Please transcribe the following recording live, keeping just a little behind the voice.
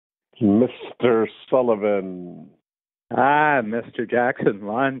Mr. Sullivan. Mr. Jackson,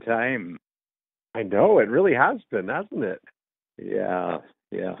 long time. I know, it really has been, hasn't it? Yeah.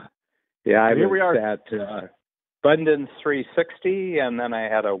 I Here we are at Abundance 360, and then I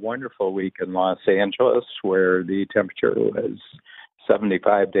had a wonderful week in Los Angeles where the temperature was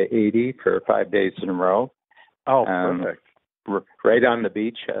 75 to 80 for 5 days in a row. Oh, perfect. Right on the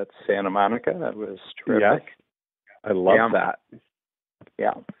beach at Santa Monica. That was terrific. Yes, I love that.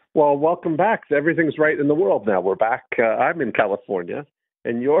 Yeah. Well, welcome back. Everything's right in the world now. We're back. I'm in California,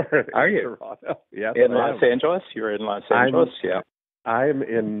 and you're in Toronto. Yes, in Los Angeles? You're in Los Angeles? Yeah. I'm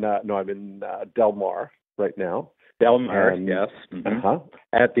in I'm in Del Mar right now. Del Mar, yes. Mm-hmm.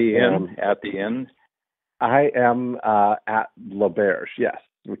 At the inn. I am at L'Auberge, yes,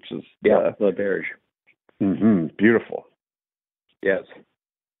 which is L'Auberge. Beautiful. Yes.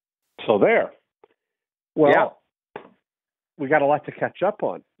 So there. Well, we got a lot to catch up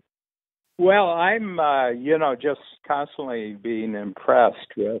on. Well, I'm, just constantly being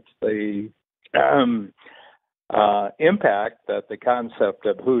impressed with the impact that the concept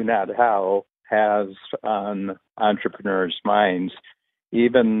of who, not how, has on entrepreneurs' minds.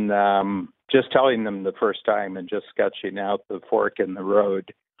 Even just telling them the first time and just sketching out the fork in the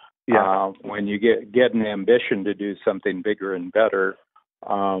road. When you get an ambition to do something bigger and better,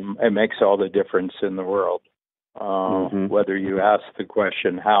 it makes all the difference in the world. Whether you ask the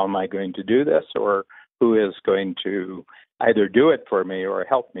question, how am I going to do this, or who is going to either do it for me or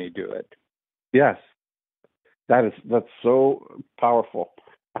help me do it. Yes, that's so powerful.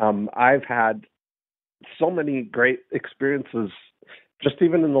 I've had so many great experiences just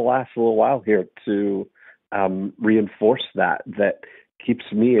even in the last little while here to reinforce that keeps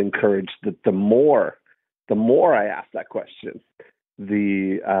me encouraged that the more I ask that question,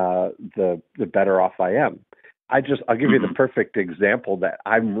 the better off I am. I'll give you the perfect example that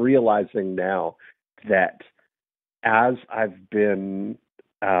I'm realizing now that as I've been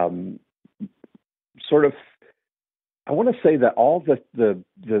I want to say that all the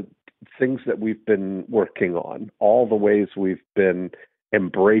things that we've been working on, all the ways we've been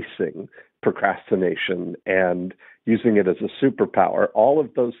embracing procrastination and using it as a superpower, all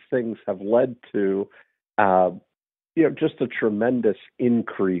of those things have led to just a tremendous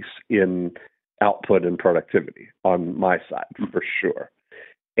increase in output and productivity on my side, for sure.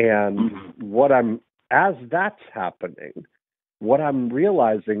 And as that's happening, what I'm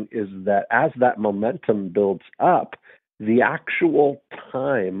realizing is that as that momentum builds up, the actual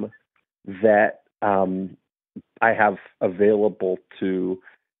time that I have available to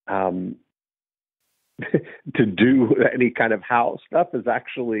do any kind of how stuff is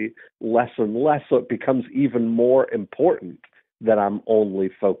actually less and less. So it becomes even more important that I'm only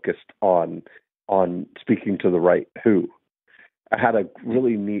focused on speaking to the right who. I had a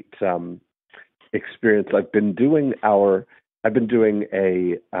really neat experience. I've been doing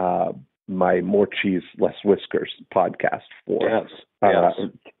my More Cheese, Less Whiskers podcast for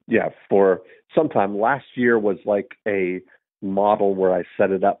for some time. Last year was like a model where I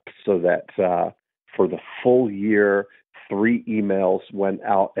set it up so that for the full year, 3 emails went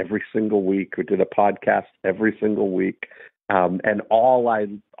out every single week. We did a podcast every single week, and all I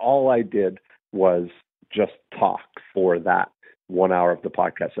did was just talk for that 1 hour of the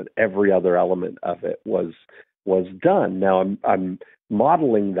podcast, and every other element of it was done. Now I'm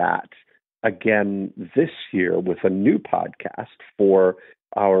modeling that again this year with a new podcast for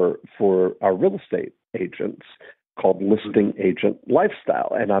our real estate agents called Listing Agent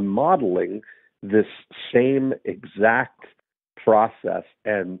Lifestyle, and I'm modeling this same exact process,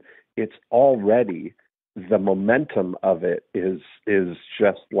 and it's already, the momentum of it is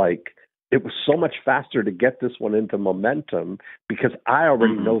just like, it was so much faster to get this one into momentum because I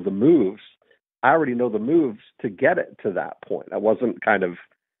already know the moves. I already know the moves to get it to that point. I wasn't kind of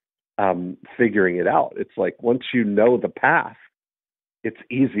figuring it out. It's like once you know the path, it's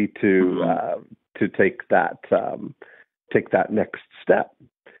easy to take that next step.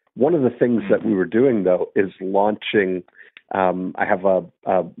 One of the things that we were doing though is launching. I have a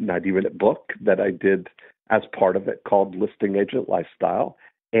 90-minute book that I did as part of it called Listing Agent Lifestyle.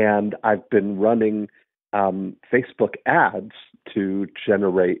 And I've been running Facebook ads to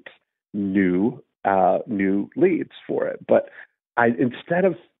generate new leads for it. But instead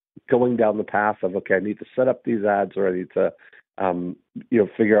of going down the path of, okay, I need to set up these ads or I need to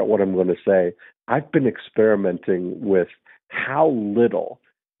figure out what I'm going to say, I've been experimenting with how little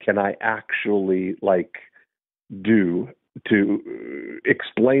can I actually do to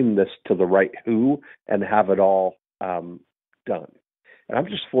explain this to the right who and have it all done. And I'm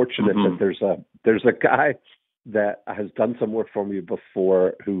just fortunate that there's a guy that has done some work for me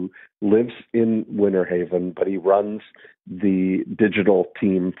before, who lives in Winter Haven, but he runs the digital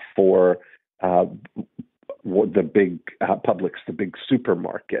team for the big Publix, the big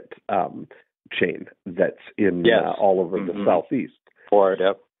supermarket chain that's in all over the Southeast.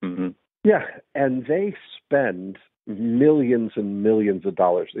 Florida. Mm-hmm. Yeah, and they spend millions and millions of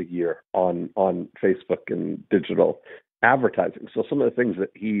dollars a year on Facebook and digital advertising. So some of the things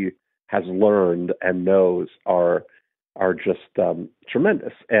that he has learned and knows are just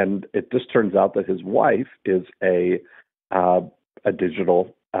tremendous. And it just turns out that his wife is a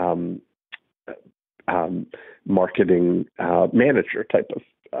digital marketing manager type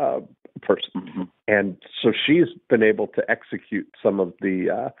of person. Mm-hmm. And so she's been able to execute some of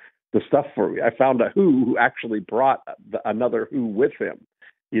the stuff for me. I found a who actually brought another who with him,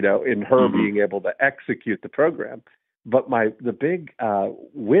 in her being able to execute the program. But the big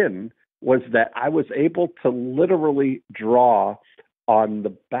win was that I was able to literally draw on the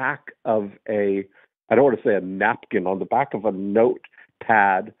back of I don't want to say a napkin, on the back of a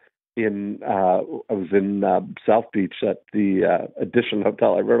notepad I was in South Beach at the Edition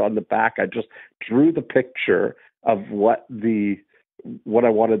Hotel. I wrote on the back, I just drew the picture of what I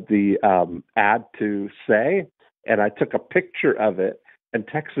wanted the ad to say, and I took a picture of it and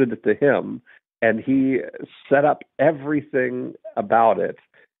texted it to him, and he set up everything about it.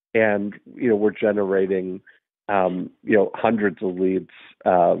 And, we're generating, hundreds of leads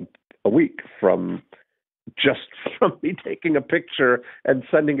a week from me taking a picture and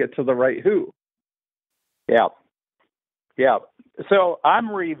sending it to the right who. Yeah. Yeah. So I'm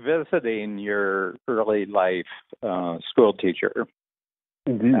revisiting your early life school teacher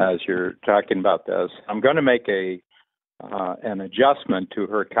as you're talking about this. I'm going to make an adjustment to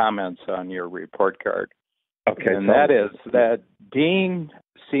her comments on your report card. Okay. And that is that Dean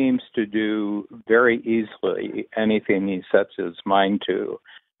seems to do very easily anything he sets his mind to.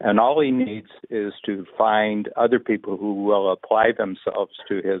 And all he needs is to find other people who will apply themselves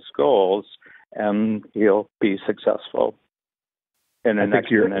to his goals, and he'll be successful in an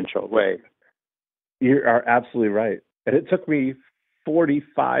exponential way. You are absolutely right. And it took me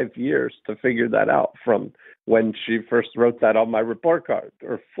 45 years to figure that out, from when she first wrote that on my report card,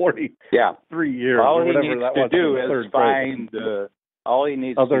 or 43 years. All or he whatever needs that to was do is find all he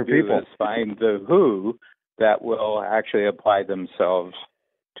needs to do is find the who that will actually apply themselves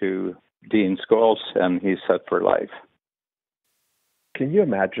to Dean's goals, and he's set for life. Can you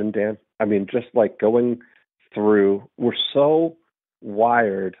imagine, Dan? I mean, just like going through, we're so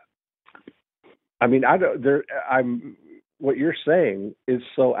wired. I mean, what you're saying is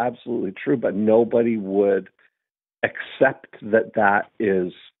so absolutely true, but nobody would accept that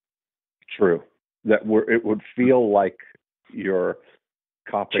is true. That it would feel like you're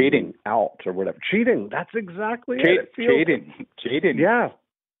copying out or whatever. Cheating. That's exactly it. Cheating. Yeah.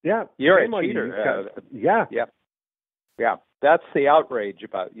 You're a cheater. Yeah. That's the outrage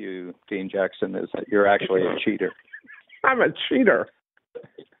about you, Dean Jackson, is that you're actually a cheater. I'm a cheater.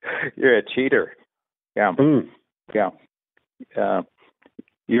 You're a cheater. Yeah. Yeah.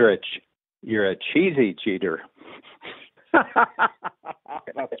 You're a cheesy cheater.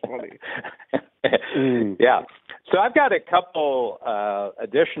 That's funny. Yeah. So I've got a couple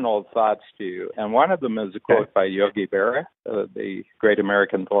additional thoughts to you, and one of them is a quote by Yogi Berra, the great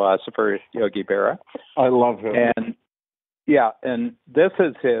American philosopher Yogi Berra. I love him. And this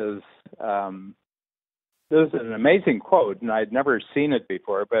is his. This is an amazing quote, and I'd never seen it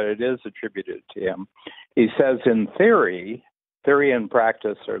before, but it is attributed to him. He says, "In theory and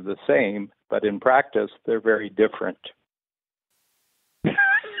practice are the same, but in practice they're very different."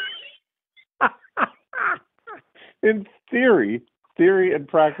 In theory and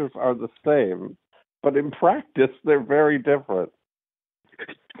practice are the same, but in practice they're very different.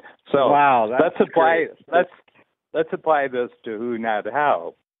 So wow, let's apply this to who, not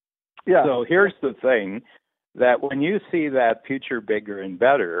how. Yeah. So here's the thing, that when you see that future bigger and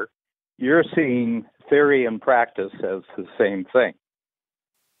better, you're seeing theory and practice as the same thing.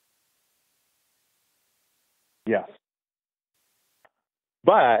 Yes.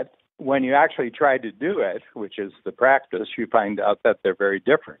 But when you actually try to do it, which is the practice, you find out that they're very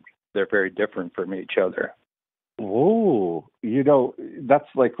different. They're very different from each other. Oh,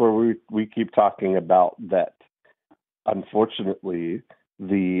 that's like where we keep talking about that. Unfortunately,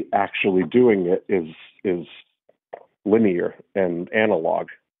 the actually doing it is linear and analog.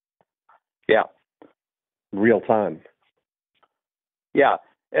 Yeah. Real time. Yeah.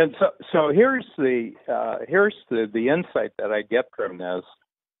 And so here's the insight that I get from this.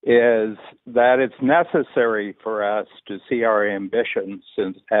 is that it's necessary for us to see our ambitions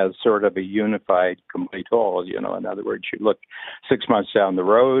as sort of a unified, complete whole. In other words, you look 6 months down the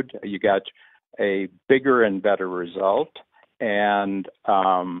road, you got a bigger and better result. And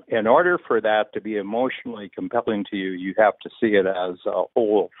in order for that to be emotionally compelling to you, you have to see it as a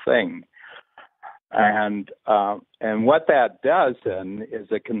whole thing. And what that does then is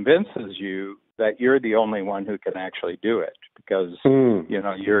it convinces you that you're the only one who can actually do it, because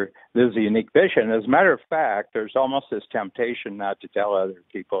this is a unique vision. As a matter of fact, there's almost this temptation not to tell other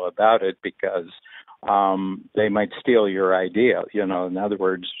people about it because they might steal your idea. In other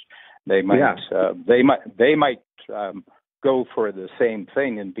words, they might go for the same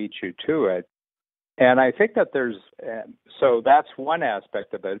thing and beat you to it. And I think that so that's one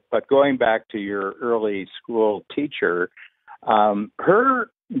aspect of it. But going back to your early school teacher, her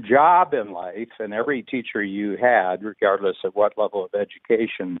job in life, and every teacher you had, regardless of what level of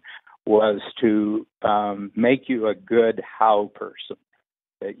education, was to make you a good how person,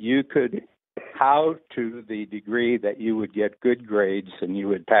 that you could how to the degree that you would get good grades and you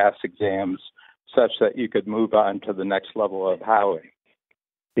would pass exams such that you could move on to the next level of howing.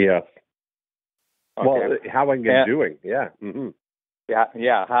 Yeah. Okay. Well, howing and doing, yeah. Mm-hmm.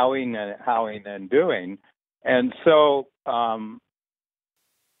 Yeah, howing and doing. And so,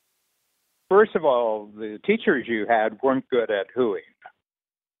 first of all, the teachers you had weren't good at whoing.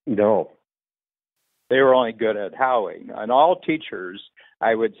 No. They were only good at howing. And all teachers,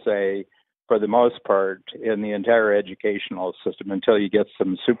 I would say, for the most part, in the entire educational system, until you get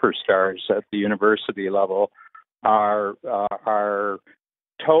some superstars at the university level, are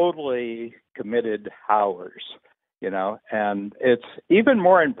totally committed howers, and it's even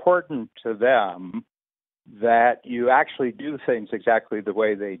more important to them that you actually do things exactly the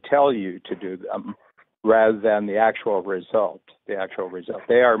way they tell you to do them rather than the actual result. They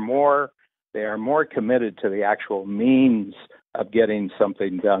are more committed to the actual means of getting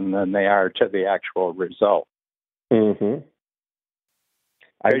something done than they are to the actual result. Mm-hmm.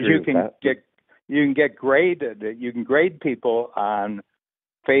 I agree with that. You can get graded. You can grade people on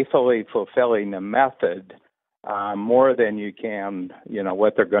faithfully fulfilling the method more than you can,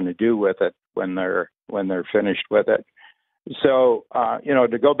 what they're going to do with it when they're finished with it. So,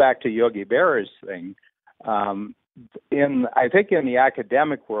 to go back to Yogi Berra's thing, I think in the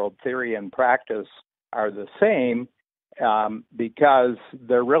academic world, theory and practice are the same because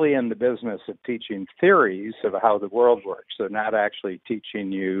they're really in the business of teaching theories of how the world works. They're not actually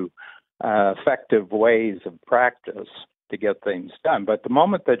teaching you effective ways of practice to get things done. But the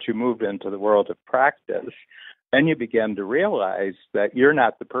moment that you move into the world of practice, then you begin to realize that you're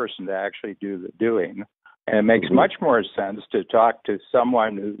not the person to actually do the doing. And it makes much more sense to talk to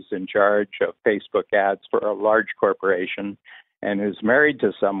someone who's in charge of Facebook ads for a large corporation and who's married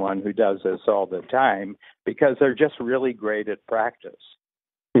to someone who does this all the time, because they're just really great at practice.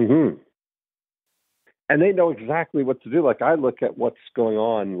 Mm-hmm. And they know exactly what to do. Like, I look at what's going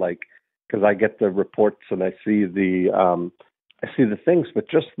on, because I get the reports and I see the things, but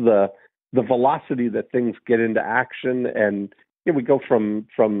just the velocity that things get into action, and we go from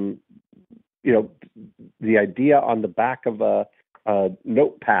the idea on the back of a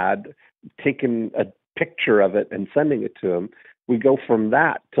notepad, taking a picture of it and sending it to them. We go from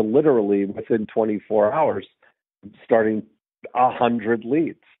that to literally within 24 hours, starting 100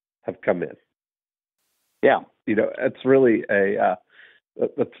 leads have come in. Yeah, it's really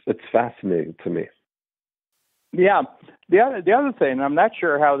it's fascinating to me. Yeah. The other thing, I'm not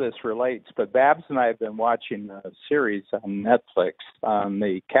sure how this relates, but Babs and I have been watching a series on Netflix on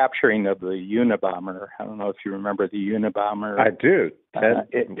the capturing of the Unabomber. I don't know if you remember the Unabomber. I do. Ted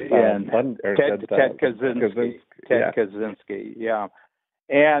Kaczynski. Ted Kaczynski, yeah.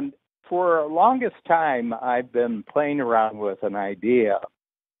 And for the longest time, I've been playing around with an idea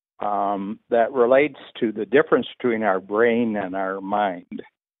that relates to the difference between our brain and our mind.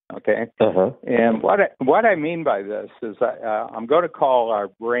 Okay. Uh-huh. And what I mean by this is I'm going to call our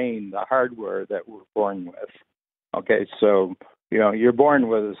brain the hardware that we're born with. Okay. So, you're born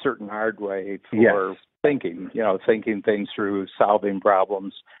with a certain hardware for thinking, thinking things through, solving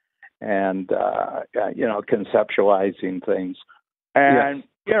problems, and, conceptualizing things. And,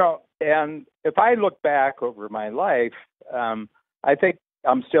 and if I look back over my life, I think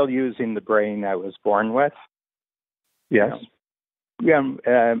I'm still using the brain I was born with. Yes. Yeah,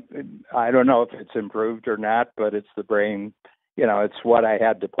 I don't know if it's improved or not, but it's the brain, it's what I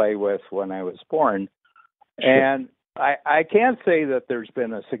had to play with when I was born. Sure. And I can't say that there's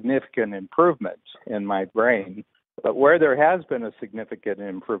been a significant improvement in my brain But where there has been a significant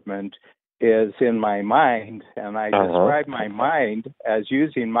improvement is in my mind, and I describe my mind as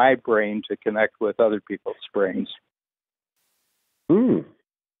using my brain to connect with other people's brains. That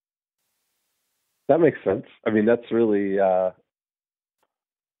makes sense. I mean, that's really, that's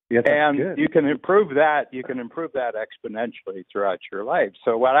and good. You can improve that exponentially throughout your life.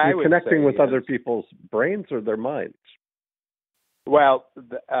 So what I would connecting say with is, other people's brains or their minds? Well,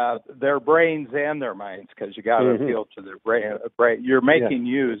 their brains and their minds, because you got to appeal to their brain. You're making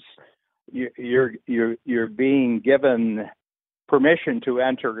use. You're being given permission to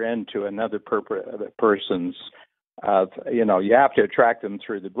enter into another person's. You have to attract them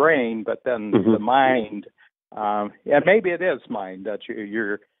through the brain, but then the mind. And maybe it is mind that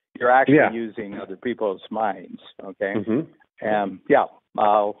you're actually using other people's minds. Okay. And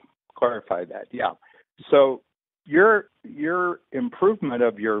I'll clarify that. Yeah. So your improvement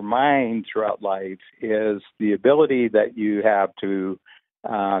of your mind throughout life is the ability that you have to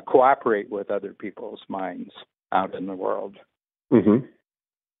cooperate with other people's minds out in the world.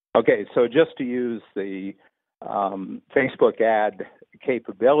 Okay, so just to use the Facebook ad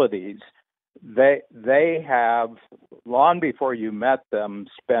capabilities, they have, long before you met them,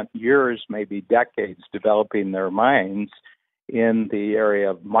 spent years, maybe decades, developing their minds in the area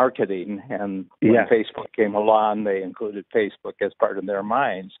of marketing. And when Facebook came along, they included Facebook as part of their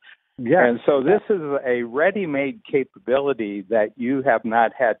minds. And so this is a ready-made capability that you have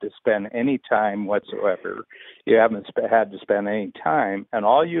not had to spend any time whatsoever. You haven't had to spend any time. And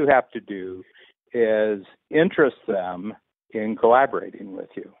all you have to do is interest them in collaborating with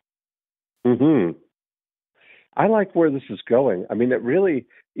you. I like where this is going. I mean, it really,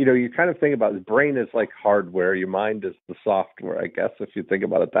 you kind of think about the brain is like hardware. Your mind is the software, I guess, if you think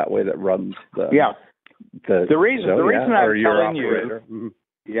about it that way, that runs the reason I'm telling operator.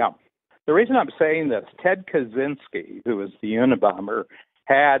 The reason I'm saying this, Ted Kaczynski, who was the Unabomber,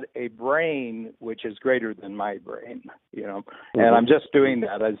 had a brain which is greater than my brain, and I'm just doing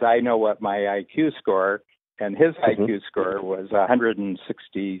that as I know what my IQ score, and his IQ score was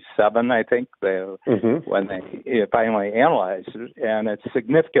 167, I think, when they finally analyzed it, and it's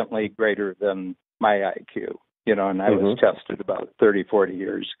significantly greater than my IQ, and I was tested about 30, 40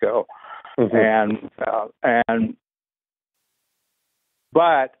 years ago,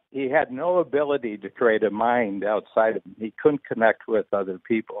 but he had no ability to create a mind outside of him. He couldn't connect with other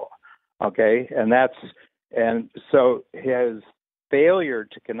people. Okay. And so his failure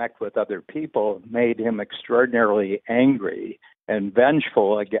to connect with other people made him extraordinarily angry and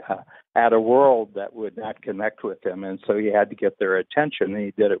vengeful at a world that would not connect with him. And so he had to get their attention. And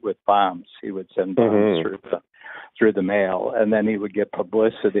he did it with bombs. He would send bombs through the mail, and then he would get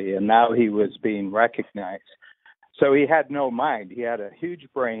publicity. And now he was being recognized. So he had no mind. He had a huge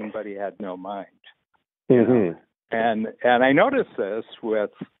brain, but he had no mind. And I noticed this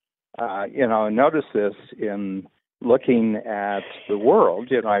in looking at the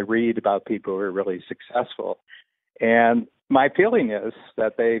world. I read about people who are really successful, and my feeling is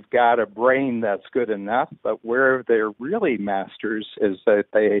that they've got a brain that's good enough, but where they're really masters is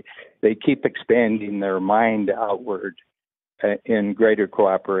that they keep expanding their mind outward in greater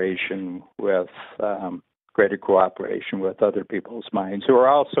cooperation with other people's minds who are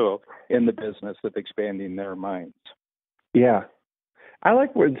also in the business of expanding their minds. Yeah. I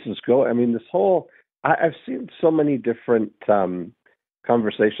like where this is going. I mean, I've seen so many different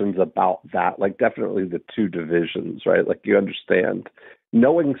conversations about that, like definitely the two divisions, right? Like you understand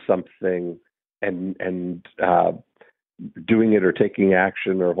knowing something and doing it or taking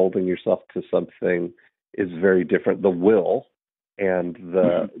action or holding yourself to something is very different. The will and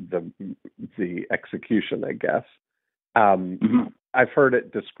the execution, I guess. I've heard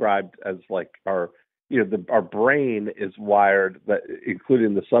it described as like our brain is wired, that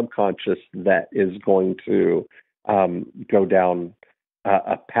including the subconscious, that is going to go down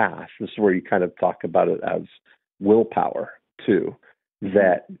a path. This is where you kind of talk about it as willpower too.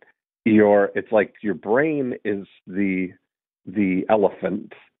 That it's like your brain is the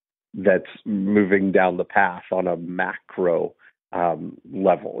elephant that's moving down the path on a macro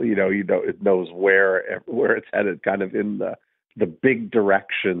level. It knows where it's headed, kind of in the big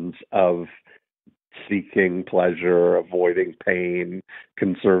directions of seeking pleasure, avoiding pain,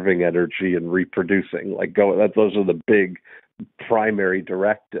 conserving energy, and reproducing. Those are the big primary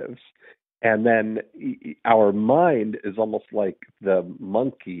directives. And then our mind is almost like the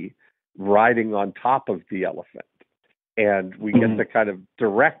monkey riding on top of the elephant. And we get to kind of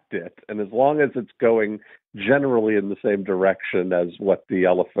direct it. And as long as it's going generally in the same direction as what the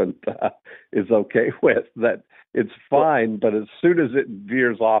elephant is okay with, that it's fine. But as soon as it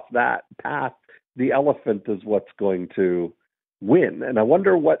veers off that path, the elephant is what's going to win. And I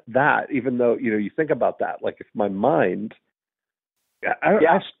wonder what that, even though, you think about that, like if my mind,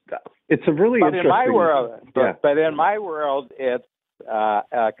 it's a really interesting. But in my world, it's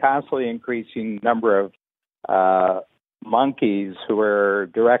a constantly increasing number of monkeys who are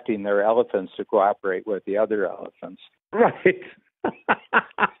directing their elephants to cooperate with the other elephants. Right.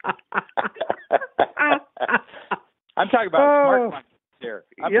 I'm talking about smart monkeys here.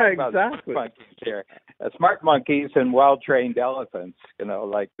 Exactly. Smart monkeys here. Smart monkeys and well-trained elephants.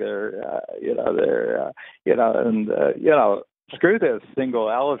 Like screw this single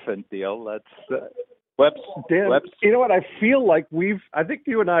elephant deal. Let's. You know what? I feel like I think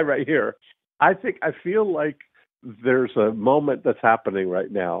you and I right here. I feel like there's a moment that's happening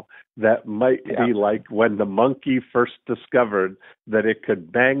right now that might be like when the monkey first discovered that it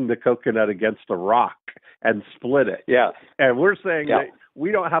could bang the coconut against a rock and split it. Yeah. And we're saying that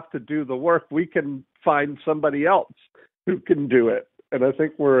we don't have to do the work. We can find somebody else who can do it. And I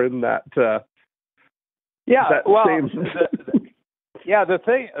think we're in that. The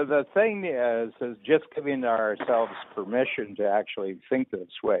thing is just giving ourselves permission to actually think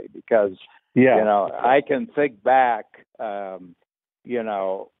this way, because I can think back, of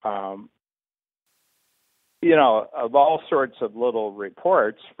all sorts of little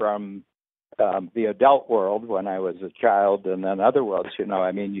reports from the adult world when I was a child, and then other worlds.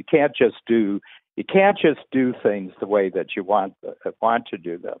 You can't just do things the way that you want to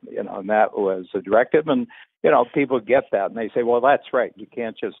do them. And that was a directive, and people get that, and they say, "Well, that's right. You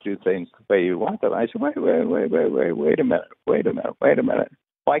can't just do things the way you want them." I said, "Wait a minute.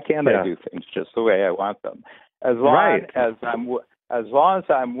 Why can't I do things just the way I want them? As long as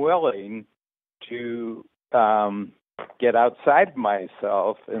I'm willing to get outside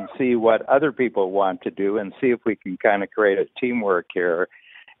myself and see what other people want to do, and see if we can kind of create a teamwork here.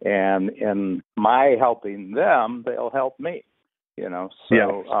 And in my helping them, they'll help me.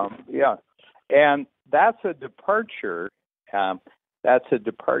 And that's a departure.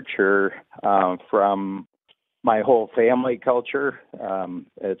 From my whole family culture.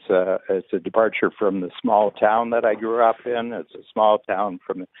 It's a departure from the small town that I grew up in. It's a small town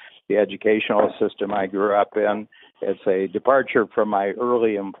from the educational system I grew up in. It's a departure from my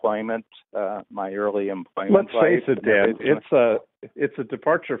early employment. Let's face it, Dan. It's a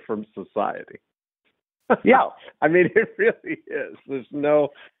departure from society. Yeah, I mean, it really is. There's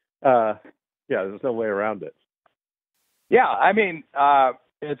no way around it. Yeah, I mean,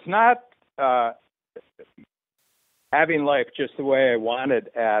 it's not having life just the way I want it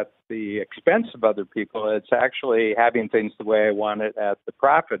at the expense of other people. It's actually having things the way I want it at the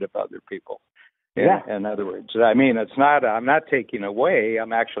profit of other people. In other words, I mean, I'm not taking away.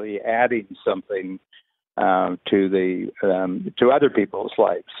 I'm actually adding something to other people's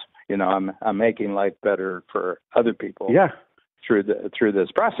lives. I'm making life better for other people. Through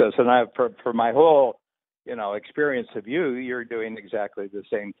this process, and for my whole experience of you're doing exactly the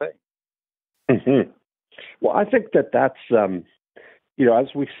same thing. Mm-hmm. Well, I think that's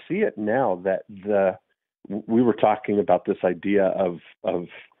as we see it now, that we were talking about this idea of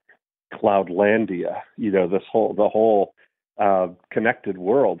Cloudlandia, the whole connected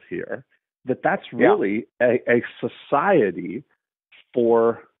world here, that's really a society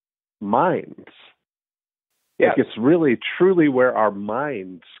for minds. Like it's really truly where our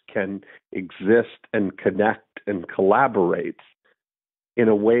minds can exist and connect and collaborate in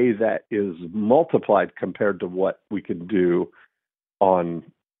a way that is multiplied compared to what we can do on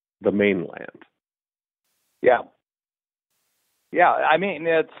the mainland. Yeah. I mean,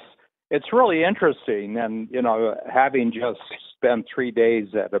 it's really interesting, and having just spent 3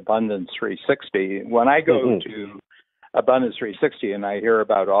 days at Abundance 360, when I go to Abundance 360 and I hear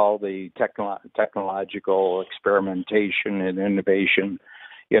about all the technological experimentation and innovation,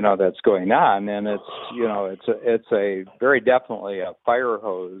 that's going on, and it's a very definitely a fire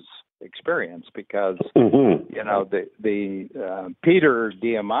hose experience, because the Peter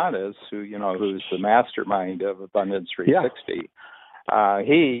Diamandis, who's the mastermind of Abundance 360,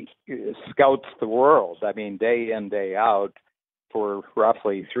 he scouts the world. I mean, day in, day out, for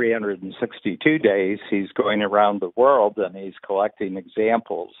roughly 362 days, he's going around the world and he's collecting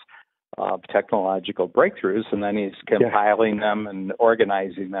examples of technological breakthroughs, and then he's compiling them and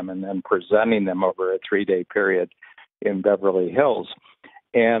organizing them and then presenting them over a 3-day period in Beverly Hills.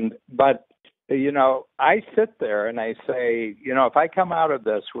 But I sit there and I say, if I come out of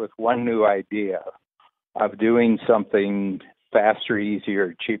this with one new idea of doing something faster,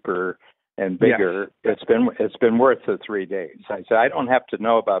 easier, cheaper, and bigger, it's been worth the 3 days. I said, I don't have to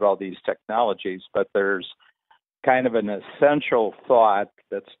know about all these technologies, but there's kind of an essential thought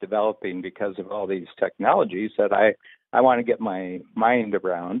that's developing because of all these technologies that I want to get my mind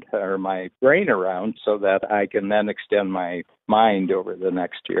around, or my brain around, so that I can then extend my mind over the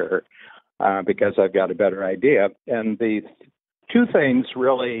next year because I've got a better idea. And the two things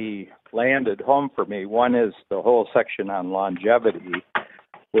really landed home for me. One is the whole section on longevity,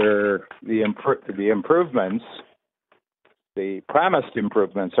 where the improvements, the promised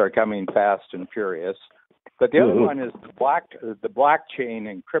improvements, are coming fast and furious. But the other one is the blockchain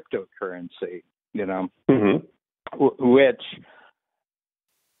and cryptocurrency, which,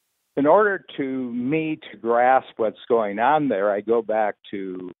 in order to grasp what's going on there, I go back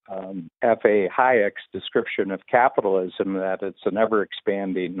to F.A. Hayek's description of capitalism, that it's an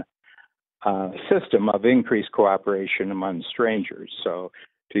ever-expanding system of increased cooperation among strangers. So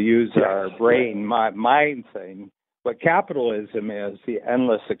to use our brain mind thing, what capitalism is the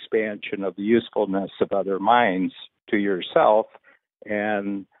endless expansion of the usefulness of other minds to yourself,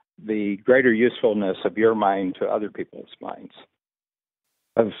 and the greater usefulness of your mind to other people's minds.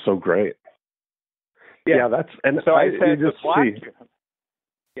 That is so great. Yeah, that's, and so I said the blockchain.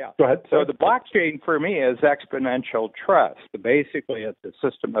 Yeah. Go ahead. So the blockchain for me is exponential trust. Basically, it's a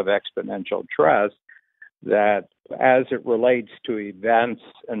system of exponential trust that, as it relates to events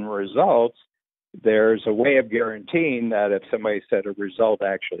and results, there's a way of guaranteeing that if somebody said a result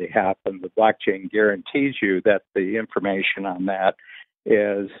actually happened, the blockchain guarantees you that the information on that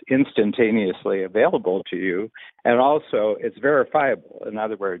is instantaneously available to you, and also it's verifiable. In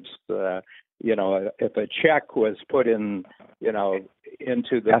other words, if a check was put in,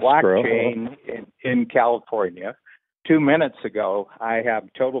 into the blockchain in California 2 minutes ago, I have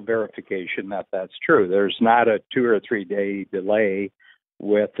total verification that that's true. There's not a 2 or 3 day delay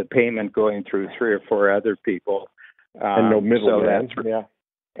with the payment going through 3 or 4 other people, and no middleman.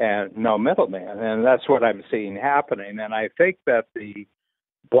 And no middleman. And that's what I'm seeing happening. And I think that the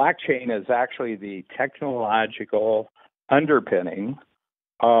blockchain is actually the technological underpinning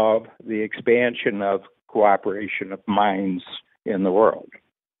of the expansion of cooperation of minds in the world.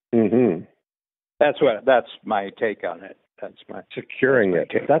 Mm-hmm. That's my take on it. Securing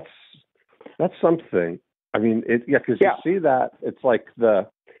it. That's something. I mean, because you see that it's like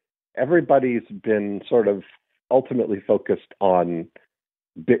everybody's been sort of ultimately focused on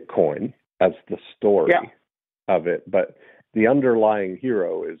Bitcoin as the story of it, but the underlying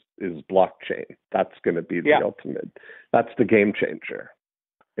hero is blockchain. That's going to be the ultimate. That's the game changer.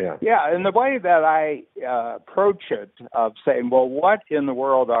 Yeah. Yeah, and the way that I approach it, of saying, well, what in the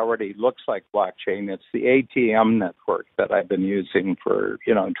world already looks like blockchain? It's the ATM network that I've been using for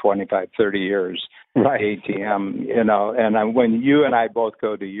 25, 30 years. Right. ATM, and when you and I both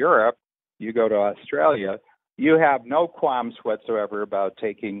go to Europe, you go to Australia, you have no qualms whatsoever about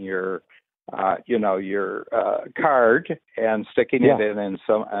taking your card and sticking it in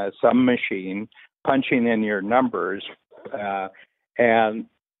some machine, punching in your numbers, and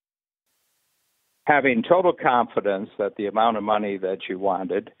having total confidence that the amount of money that you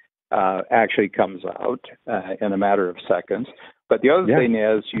wanted actually comes out in a matter of seconds. But the other thing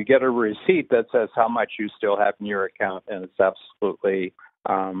is, you get a receipt that says how much you still have in your account, and it's absolutely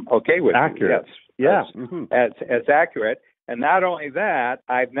okay with accurate. You. Yes. It's accurate. And not only that,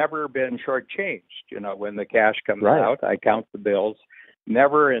 I've never been shortchanged. When the cash comes out, I count the bills.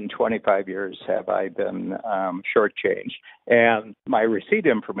 Never in 25 years have I been shortchanged. And my receipt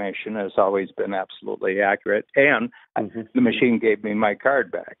information has always been absolutely accurate. And the machine gave me my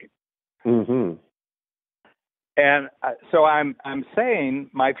card back. Mm-hmm. And so I'm saying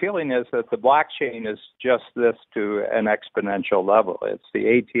my feeling is that the blockchain is just this to an exponential level. It's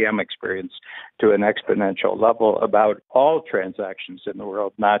the ATM experience to an exponential level about all transactions in the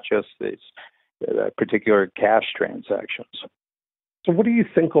world, not just these particular cash transactions. So what do you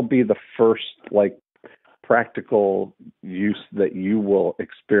think will be the first practical use that you will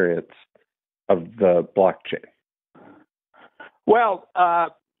experience of the blockchain? Well,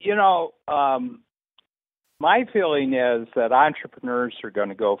 my feeling is that entrepreneurs are going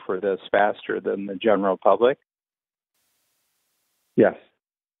to go for this faster than the general public. Yes.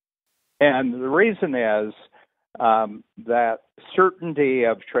 And the reason is that certainty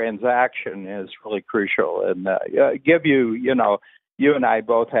of transaction is really crucial. And you and I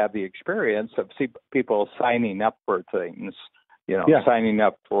both have the experience of people signing up for things, signing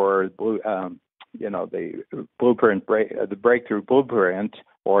up for the blueprint, the breakthrough blueprint,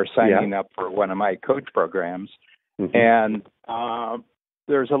 or signing up for one of my coach programs. And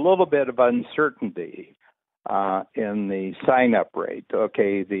there's a little bit of uncertainty in the sign-up rate.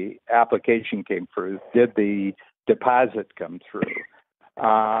 Okay, the application came through. Did the deposit come through?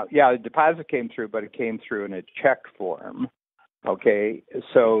 Yeah, the deposit came through, but it came through in a check form. Okay,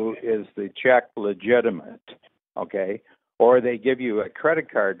 so is the check legitimate? Okay, or they give you a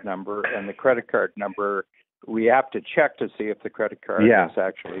credit card number, and the credit card number, we have to check to see if the credit card is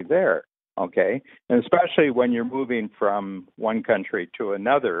actually there. Okay, and especially when you're moving from one country to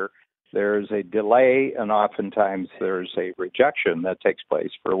another, there's a delay, and oftentimes there's a rejection that takes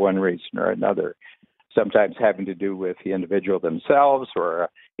place for one reason or another. Sometimes having to do with the individual themselves or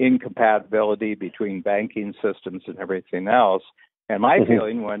incompatibility between banking systems and everything else. And my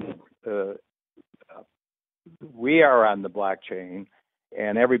feeling when we are on the blockchain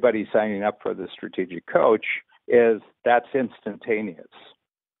and everybody's signing up for the strategic coach is that's instantaneous.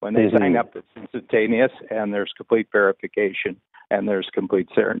 When they sign up, it's instantaneous, and there's complete verification, and there's complete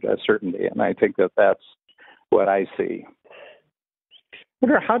certainty. And I think that that's what I see.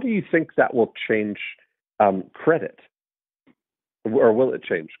 How do you think that will change credit, or will it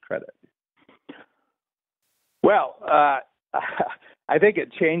change credit? Well, I think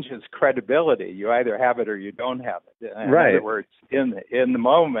it changes credibility. You either have it or you don't have it. In other words, in the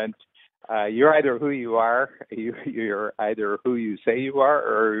moment, you're either who you are, you're either who you say you are,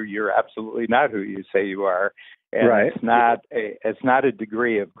 or you're absolutely not who you say you are. And it's not a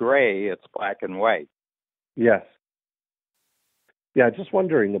degree of gray; it's black and white. Yes. Yeah, just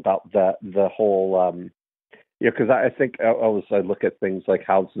wondering about the whole, because I think as I look at things like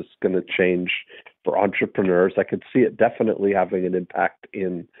how's this going to change for entrepreneurs, I could see it definitely having an impact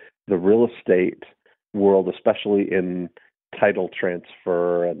in the real estate world, especially in title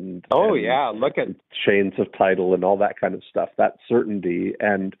transfer and look at chains of title and all that kind of stuff. That certainty,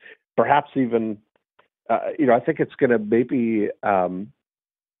 and perhaps even, I think it's going to maybe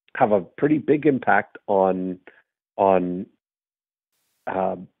have a pretty big impact on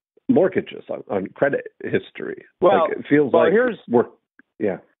mortgages, on credit history. Well, it feels like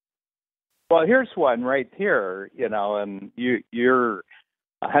Well, here's one right here, and you're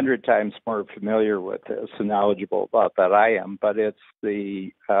 100 times more familiar with this and knowledgeable about that I am, but it's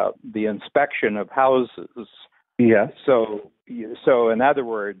the inspection of houses. Yeah. So in other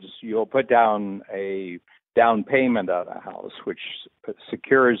words, you'll put down a down payment on a house, which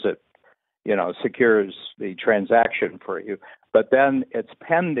secures it, secures the transaction for you. But then it's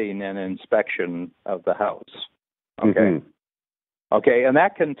pending an inspection of the house. Okay. Okay, and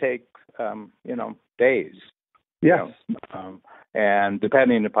that can take days. Yes. And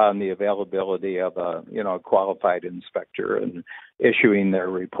depending upon the availability of a qualified inspector and issuing their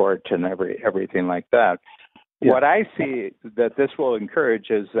report and everything like that. Yeah. What I see that this will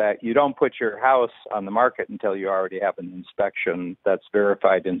encourage is that you don't put your house on the market until you already have an inspection, that's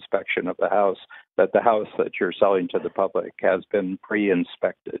verified inspection of the house, that the house that you're selling to the public has been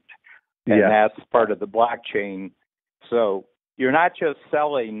pre-inspected. And that's part of the blockchain. So you're not just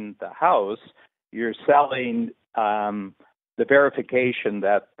selling the house, you're selling the verification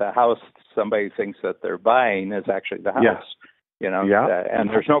that the house somebody thinks that they're buying is actually the house. Yes. And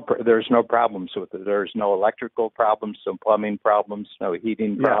there's no problems with it. There's no electrical problems, no plumbing problems, no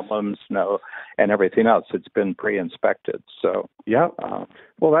heating problems, and everything else. It's been pre-inspected. So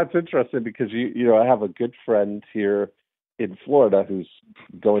well, that's interesting because I have a good friend here in Florida who's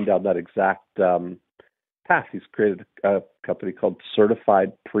going down that exact path. He's created a company called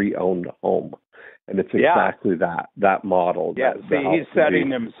Certified Pre-Owned Home, and it's exactly that model. Yeah, he's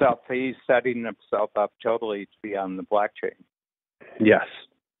setting himself up totally to be on the blockchain. Yes,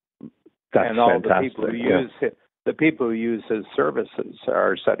 that's and all fantastic. the people who use his services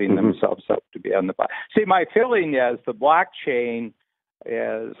are setting themselves up to be on the blockchain. See, my feeling is the blockchain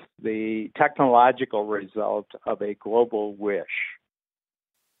is the technological result of a global wish.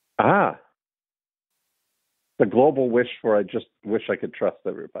 The global wish for I just wish I could trust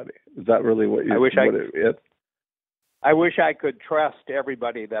everybody. Is that really what you? It is? I wish I could trust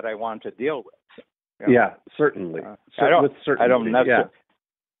everybody that I want to deal with. Yeah, certainly. I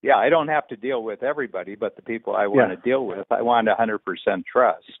don't have to deal with everybody, but the people I want to deal with, I want 100%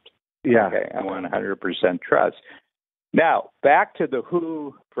 trust. Yeah. Okay, I want 100% trust. Now, back to the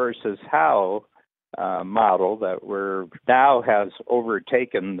who versus how model that now has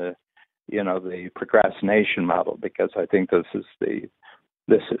overtaken the procrastination model, because I think this is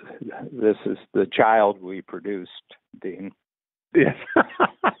the child we produced, Dean. Yes.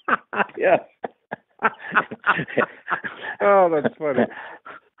 Yes. Oh, that's funny.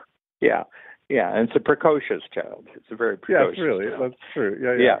 Yeah, and it's a precocious child. It's a very precocious really, child. That's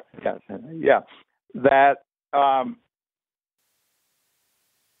true. Yeah. That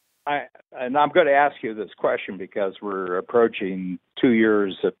and I'm going to ask you this question because we're approaching 2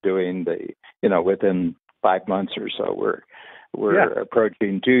 years of doing within 5 months or so, We're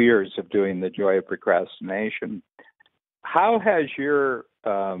approaching 2 years of doing the Joy of Procrastination. How has your,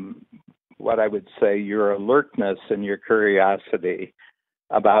 what I would say, your alertness and your curiosity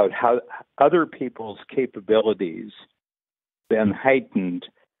about how other people's capabilities been heightened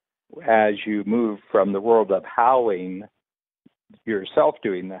as you move from the world of howling, yourself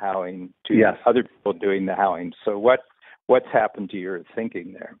doing the howling, to other people doing the howling? So what's happened to your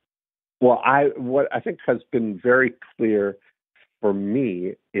thinking there? Well, what I think has been very clear for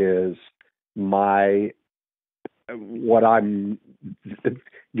me is what I'm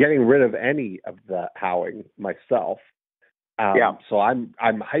getting rid of any of the howling myself. So I'm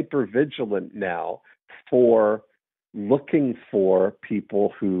hyper vigilant now for looking for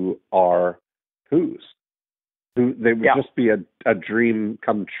people who are who they would just be a dream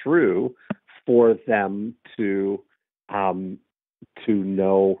come true for them to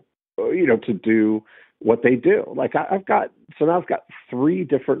know, to do what they do. Like I've got 3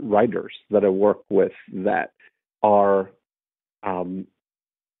 different writers that I work with that are,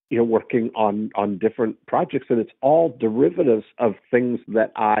 working on different projects, and it's all derivatives of things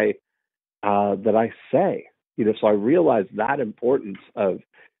that I say. So I realize that importance of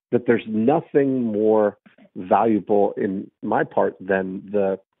that. There's nothing more valuable in my part than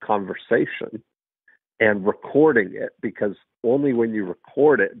the conversation and recording it, because only when you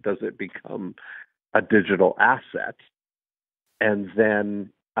record it does it become a digital asset. And then,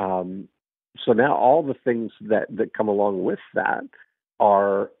 so now all the things that come along with that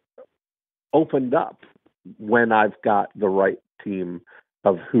are opened up when I've got the right team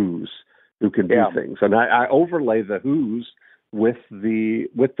of who can do things. And I overlay the who's with the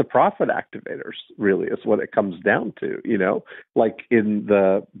profit activators, really, is what it comes down to. Like in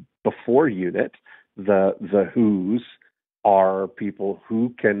the before unit, the who's are people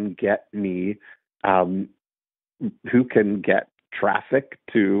who can get me, who can get traffic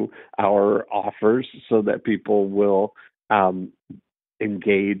to our offers so that people will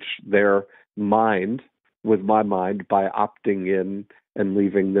engage their mind with my mind by opting in and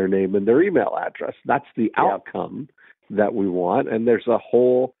leaving their name and their email address. That's the outcome that we want. And there's a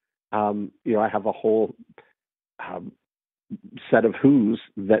whole, I have a whole set of who's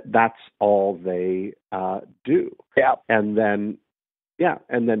that's all they do. Yeah. And then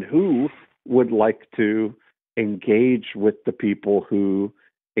who would like to engage with the people who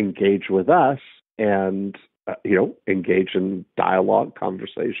engage with us and, engage in dialogue,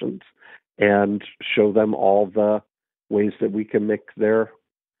 conversations, and show them all the ways that we can make their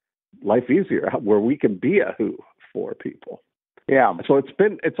life easier, where we can be a who for people. Yeah. So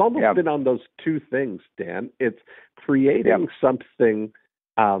it's almost been on those 2 things, Dan. It's creating something.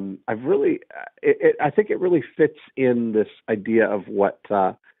 I think it really fits in this idea of what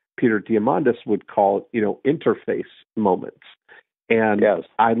Peter Diamandis would call, interface moments. And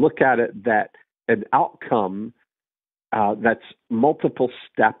I look at it that an outcome that's multiple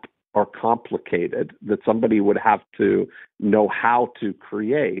step or complicated, that somebody would have to know how to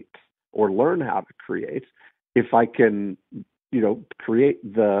create or learn how to create. If I can, create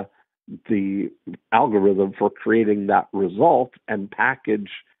the algorithm for creating that result and package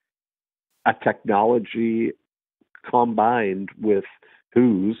a technology combined with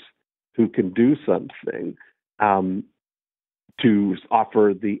who can do something to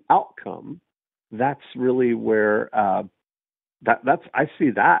offer the outcome, that's really where that's I see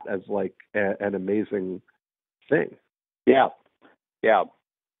that as like an amazing thing. Yeah.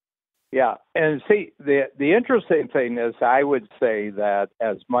 And see, the interesting thing is, I would say that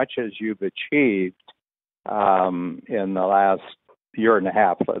as much as you've achieved in the last year and a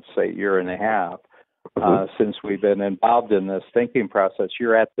half, since we've been involved in this thinking process,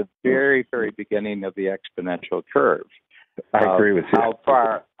 you're at the very, very beginning of the exponential curve. I agree with you. How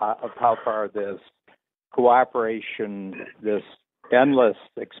far this cooperation, this endless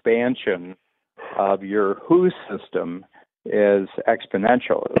expansion of your who system is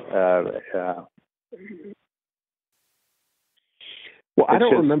exponential. Well, I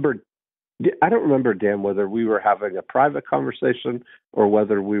don't remember, Dan, whether we were having a private conversation or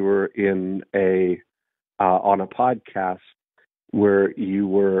whether we were in on a podcast where you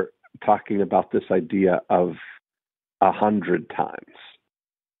were talking about this idea of 100 times.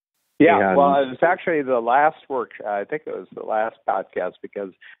 Yeah, well, it was actually the last I think it was the last podcast,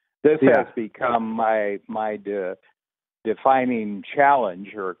 because this has become my defining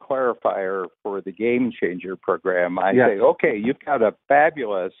challenge or clarifier for the Game Changer program. I say, okay, you've got a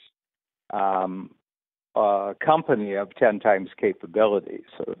fabulous company of 10 times capabilities.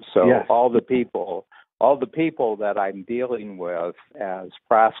 So all the people that I'm dealing with as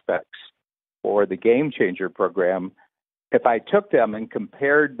prospects for the Game Changer program if I took them and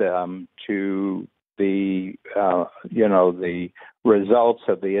compared them to the the results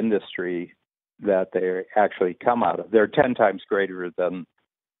of the industry that they actually come out of, they're 10 times greater than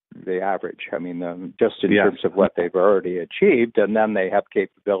the average. I mean, just in terms of what they've already achieved, and then they have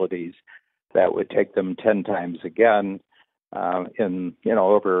capabilities that would take them 10 times again in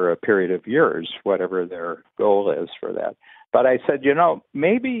over a period of years, whatever their goal is for that. But I said,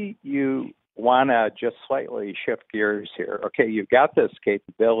 maybe you want to just slightly shift gears here. Okay, you've got this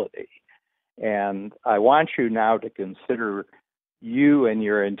capability, and I want you now to consider you and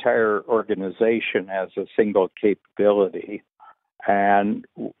your entire organization as a single capability. And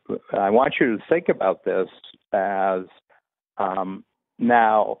I want you to think about this as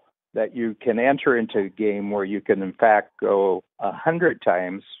now that you can enter into a game where you can, in fact, go 100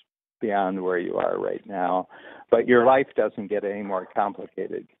 times beyond where you are right now, but your life doesn't get any more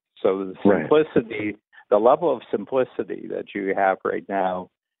complicated. So the simplicity, the level of simplicity that you have right now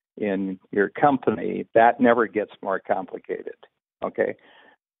in your company, that never gets more complicated, okay?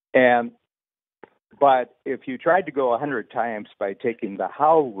 But if you tried to go 100 times by taking the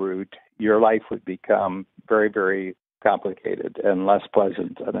how route, your life would become very, very complicated and less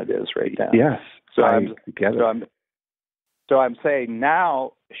pleasant than it is right now. Yes, so I'm saying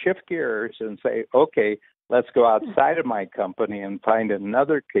now shift gears and say, okay, let's go outside of my company and find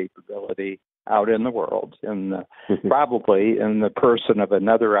another capability out in the world, probably in the person of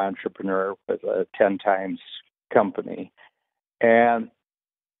another entrepreneur with a 10 times company, and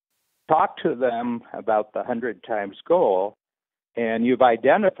talk to them about the 100 times goal. And you've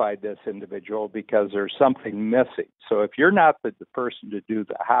identified this individual because there's something missing. So if you're not the person to do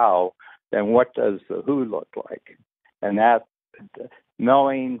the how, then what does the who look like? And that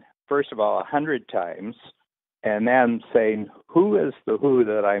knowing, first of all, 100 times, and then saying, who is the who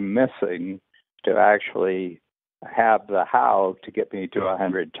that I'm missing to actually have the how to get me to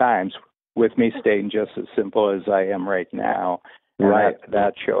 100 times, with me staying just as simple as I am right now. Right.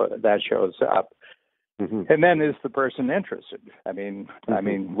 That shows up. Mm-hmm. And then is the person interested? I mean,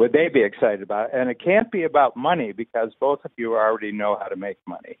 would they be excited about it? And it can't be about money because both of you already know how to make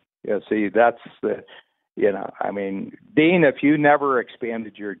money. See, that's Dean, if you never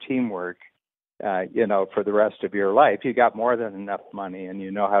expanded your teamwork, for the rest of your life, you got more than enough money and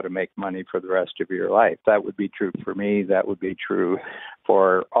you know how to make money for the rest of your life. That would be true for me. That would be true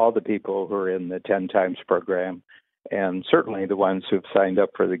for all the people who are in the 10 times program, and certainly the ones who've signed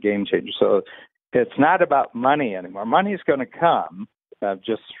up for the Game Changer. So it's not about money anymore. Money is going to come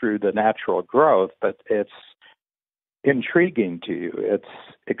just through the natural growth, but it's intriguing to you. It's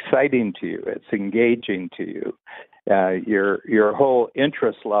exciting to you. It's engaging to you. Your whole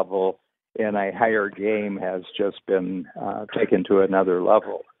interest level in a higher game has just been taken to another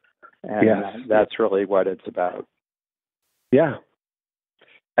level. And that's really what it's about. Yeah.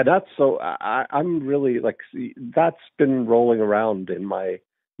 And that's so, I'm really that's been rolling around in my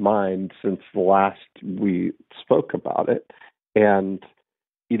mind since the last we spoke about it. And,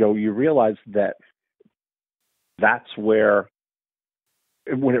 you realize that that's where,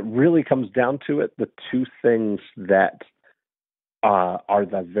 when it really comes down to it, the two things that are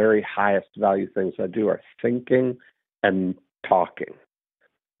the very highest value things I do are thinking and talking.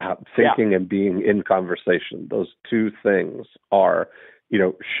 Thinking and being in conversation. Those two things are,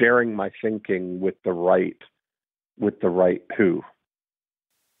 sharing my thinking with the right who.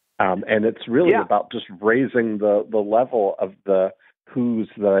 And it's really about just raising the level of the who's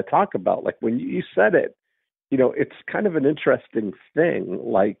that I talk about. Like when you said it, it's kind of an interesting thing.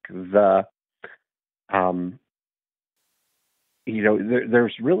 Like there's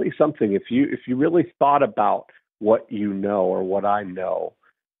really something, if you really thought about what you know or what I know,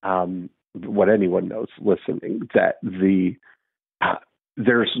 what anyone knows listening, that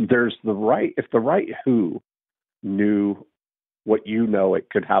there's the right, if the right who knew what it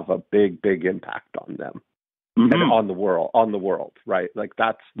could have a big impact on them and on the world, right? Like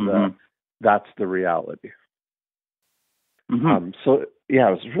that's the reality. So yeah,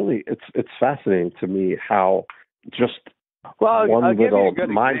 it was really, it's fascinating to me how just one little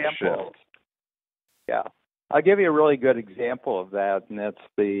mind shift. Yeah. I'll give you a really good example of that, and that's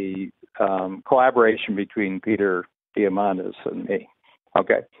the collaboration between Peter Diamandis and me.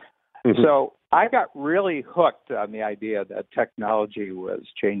 Okay. So I got really hooked on the idea that technology was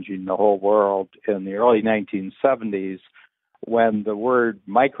changing the whole world in the early 1970s when the word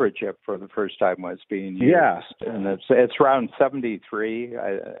microchip for the first time was being used. Yeah. And it's around 73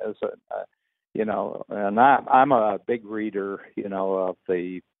 and I'm a big reader, of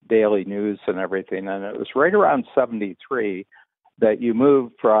the daily news and everything. And it was right around 73 that you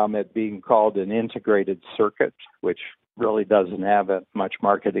moved from it being called an integrated circuit, which really doesn't have much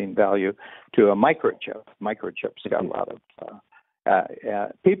marketing value, to a microchip. Microchips got a lot of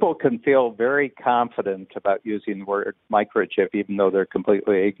people can feel very confident about using the word microchip, even though they're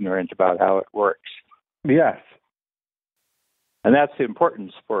completely ignorant about how it works. Yes. And that's the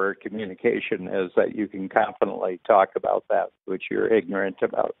importance for communication, is that you can confidently talk about that which you're ignorant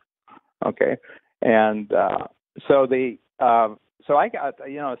about. Okay. And so I got,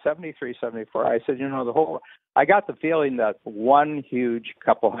 73, 74, I said, I got the feeling that one huge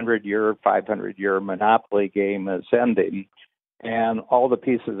couple 100-year, 500-year monopoly game is ending, and all the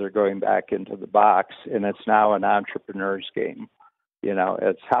pieces are going back into the box, and it's now an entrepreneur's game.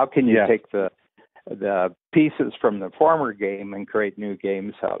 It's how can you take the pieces from the former game and create new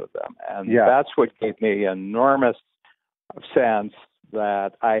games out of them. And that's what gave me enormous sense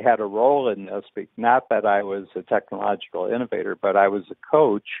that I had a role in this. Not that I was a technological innovator, but I was a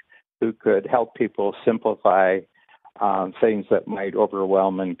coach who could help people simplify things that might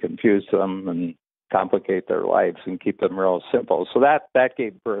overwhelm and confuse them and complicate their lives and keep them real simple. So that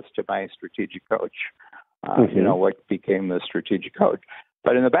gave birth to my strategic coach, what became the strategic coach.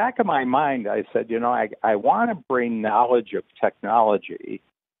 But in the back of my mind, I said, I want to bring knowledge of technology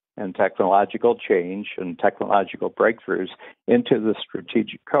and technological change and technological breakthroughs into the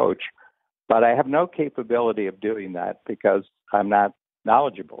strategic coach, but I have no capability of doing that because I'm not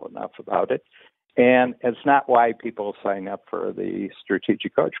knowledgeable enough about it. And it's not why people sign up for the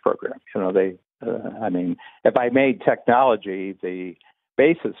strategic coach program. If I made technology the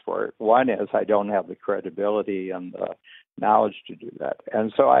basis for it, one is I don't have the credibility and the knowledge to do that.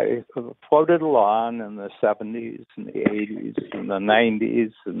 And so I floated along in the 70s and the 80s and the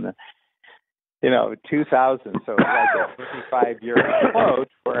 90s and the 2000s. So it's like a 35-year float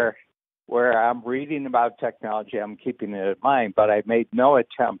where I'm reading about technology, I'm keeping it in mind, but I made no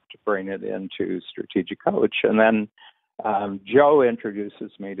attempt to bring it into strategic coach. And then Joe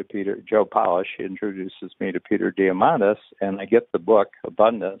Polish introduces me to Peter Diamandis, and I get the book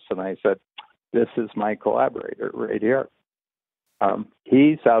Abundance, and I said, this is my collaborator right here.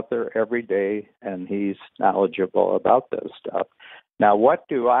 He's out there every day, and he's knowledgeable about this stuff. Now, what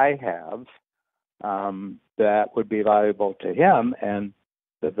do I have that would be valuable to him? And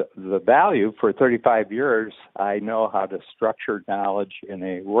the value, for 35 years, I know how to structure knowledge in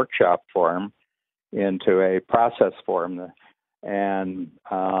a workshop form into a process form. And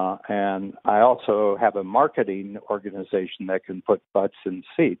I also have a marketing organization that can put butts in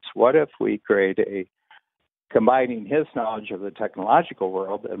seats. What if we create combining his knowledge of the technological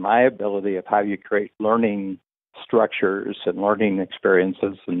world and my ability of how you create learning structures and learning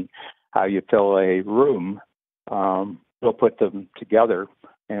experiences and how you fill a room, we'll put them together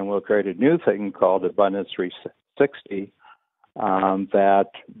and we'll create a new thing called Abundance 360 that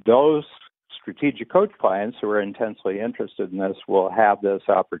those strategic coach clients who are intensely interested in this will have this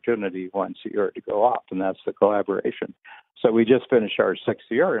opportunity once a year to go off, and that's the collaboration. So we just finished our 6th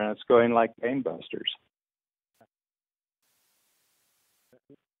year, and it's going like gangbusters.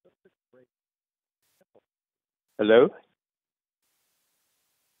 Hello?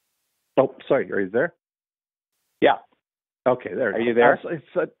 Oh, sorry. Are you there? Yeah. Okay, there. Are you there?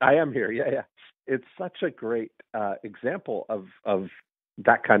 I am here. Yeah. It's such a great example of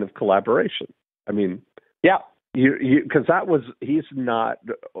that kind of collaboration. I mean, yeah, because he's not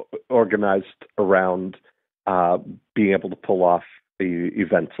organized around being able to pull off the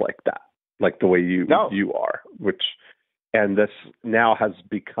events like that, like the way you are, and this now has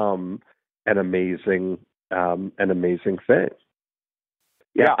become an amazing thing.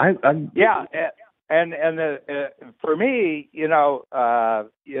 Yeah, and for me,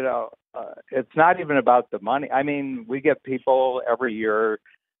 it's not even about the money. I mean, we get people every year.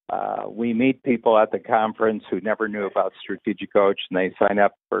 We meet people at the conference who never knew about Strategic Coach, and they sign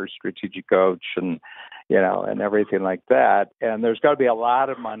up for Strategic Coach, and everything like that. And there's got to be a lot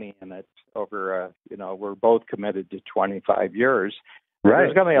of money in it over. We're both committed to 25 years. Right.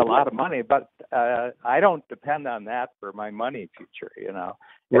 There's going to be a lot of money, but I don't depend on that for my money future.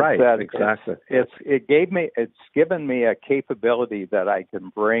 Right. Exactly. It's given me a capability that I can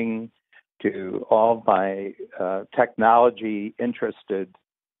bring to all my technology interested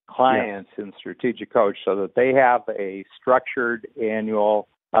clients in Strategic Coach, so that they have a structured annual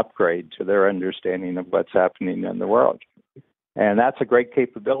upgrade to their understanding of what's happening in the world. And that's a great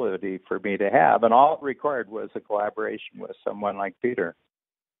capability for me to have. And all it required was a collaboration with someone like Peter.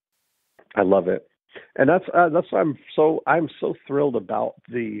 I love it. And that's why I'm so thrilled about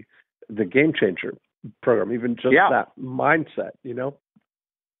the Game Changer program, even just that mindset,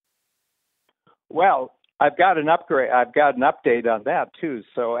 Well, I've got an upgrade. I've got an update on that too.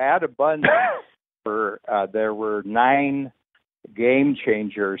 So at Abundance, there were 9 game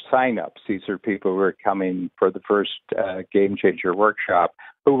changer signups. These are people who were coming for the first game changer workshop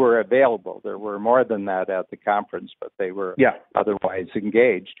who were available. There were more than that at the conference, but they were otherwise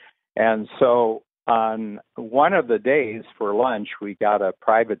engaged. And so on one of the days for lunch, we got a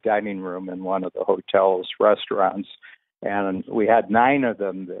private dining room in one of the hotel's restaurants, and we had 9 of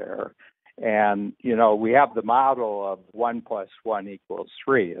them there. And, you know, we have the model of 1 + 1 =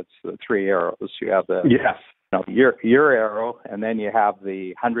 3. It's the 3 arrows. You have the your arrow, and then you have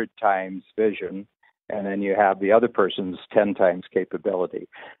the 100 times vision, and then you have the other person's 10 times capability.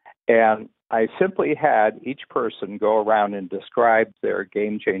 And I simply had each person go around and describe their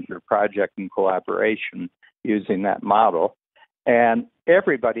game changer project and collaboration using that model. And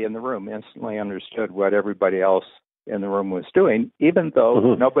everybody in the room instantly understood what everybody else in the room was doing, even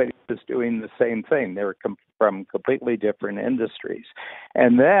though nobody was doing the same thing. They were from completely different industries.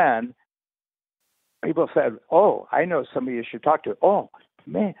 And then people said, "Oh, I know somebody you should talk to. Oh,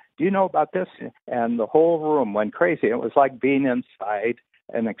 man, do you know about this?" And the whole room went crazy. It was like being inside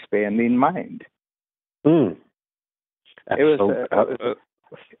an expanding mind. It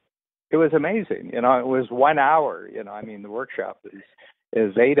was amazing. You know, it was 1 hour. You know, I mean, the workshop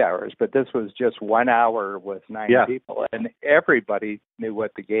is 8 hours, but this was just 1 hour with 9 people, and everybody knew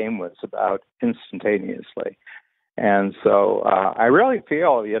what the game was about instantaneously. And so I really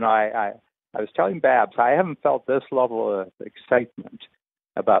feel, you know, I was telling Babs, I haven't felt this level of excitement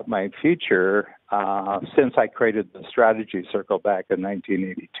about my future since I created the strategy circle back in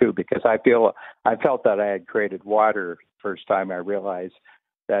 1982, because I felt that I had created water the first time I realized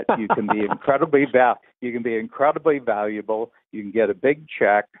that you can be incredibly valuable. You can get a big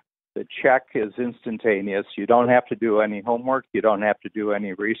check. The check is instantaneous. You don't have to do any homework. You don't have to do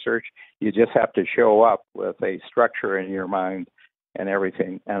any research. You just have to show up with a structure in your mind and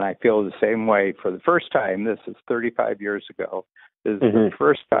everything. And I feel the same way for the first time. This is 35 years ago. This is the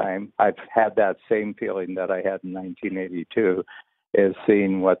first time I've had that same feeling that I had in 1982, is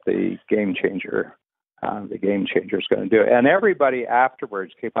seeing what the game changer is going to do. And everybody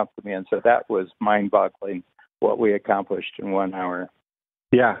afterwards came up to me and said that was mind-boggling what we accomplished in 1 hour.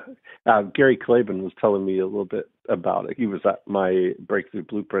 Yeah. Gary Klaben was telling me a little bit about it. He was at my Breakthrough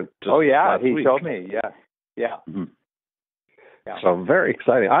Blueprint last week. Told me. Yeah. Yeah. So very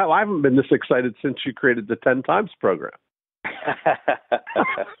exciting. I haven't been this excited since you created the 10 times program.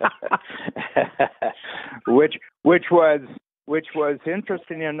 which was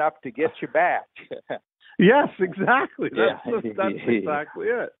interesting enough to get you back. Yes, exactly. That's exactly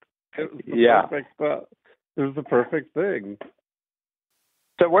it. It was the perfect thing.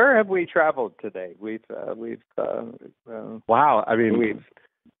 So where have we traveled today? Wow. I mean,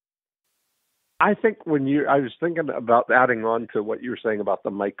 I think I was thinking about adding on to what you were saying about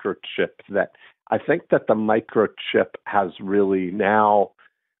the microchip, that I think that the microchip has really now,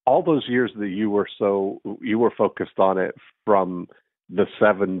 all those years that you were focused on it from the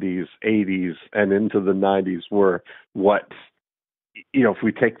 70s, 80s, and into the 90s were what, you know, if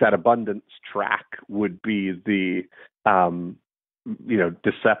we take that abundance track, would be the,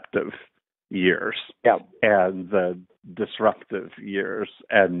 deceptive years and the disruptive years.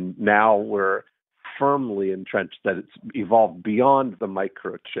 And now we're firmly entrenched that it's evolved beyond the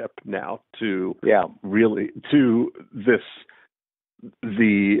microchip now to really to this,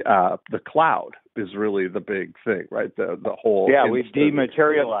 the cloud is really the big thing, right? The whole we've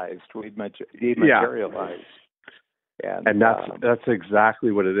dematerialized. And that's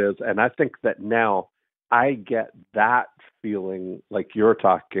exactly what it is. And I think that now I get that feeling like you're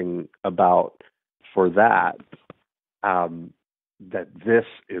talking about for that, that this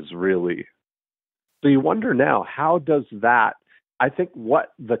is really, so you wonder now, how does that, I think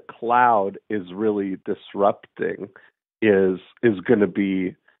what the cloud is really disrupting is going to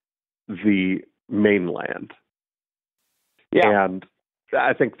be the mainland. Yeah. And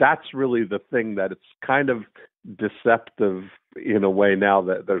I think that's really the thing, that it's kind of deceptive in a way now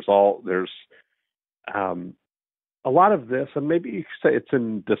that there's a lot of this, and maybe you could say it's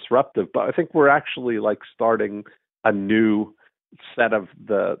in disruptive, but I think we're actually like starting a new set of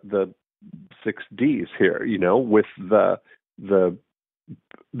the 6 Ds here, you know, with the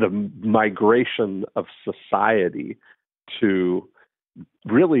migration of society to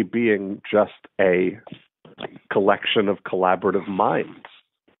really being just a collection of collaborative minds.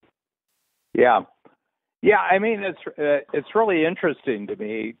 Yeah. I mean, it's really interesting to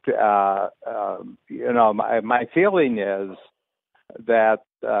me. My feeling is that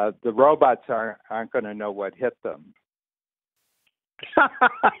the robots aren't going to know what hit them.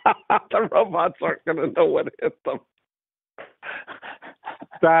 The robots aren't going to know what hit them.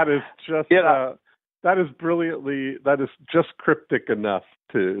 That is just that is brilliantly, that is just cryptic enough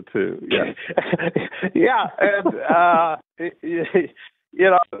to yeah. Yeah, and you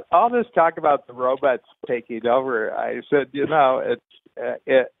know, all this talk about the robots taking over, I said, you know,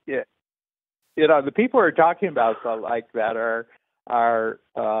 you know, the people who are talking about stuff like that are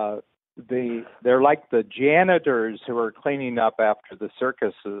they're like the janitors who are cleaning up after the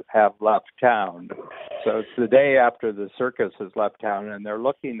circus have left town. So it's the day after the circus has left town, and they're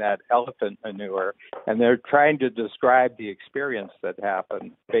looking at elephant manure, and they're trying to describe the experience that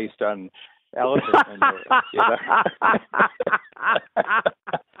happened based on elephant manure. You know?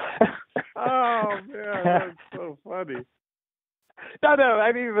 Oh man, that's so funny. No,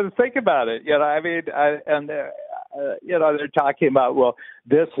 I mean, even think about it. You know, I mean, you know, they're talking about, well,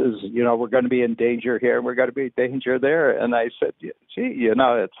 this is, you know, we're going to be in danger here, and we're going to be in danger there. And I said, gee, you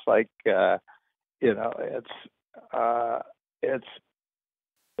know, it's like, you know, it's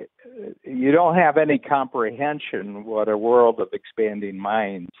you don't have any comprehension what a world of expanding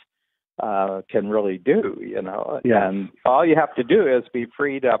minds can really do, you know. Yeah. And all you have to do is be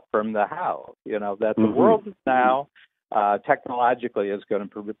freed up from the how, you know, that the world now technologically is going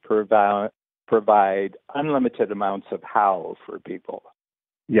to provide unlimited amounts of how for people.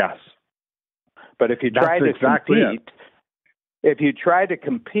 Yes. But if you try to compete, if you try to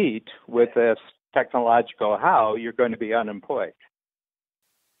compete with this technological how, you're going to be unemployed.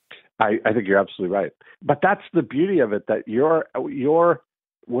 I think you're absolutely right. But that's the beauty of it, that you're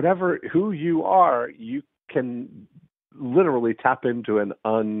whatever who you are, you can literally tap into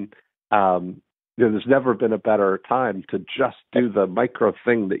there's never been a better time to just do the micro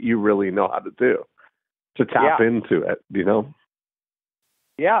thing that you really know how to do, to tap into it, you know?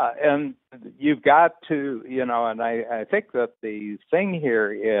 Yeah, and you've got to, you know, and I think that the thing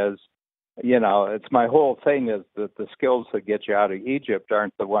here is, you know, it's my whole thing is that the skills that get you out of Egypt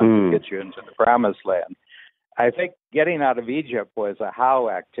aren't the ones that get you into the promised land. I think getting out of Egypt was a how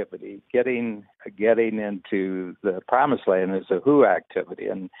activity. Getting into the promised land is a who activity.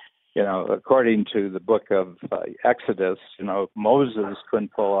 And, you know, according to the book of Exodus, you know, Moses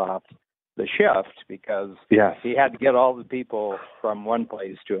couldn't pull off the shift because he had to get all the people from one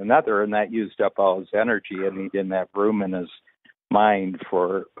place to another, and that used up all his energy, and he didn't have room in his mind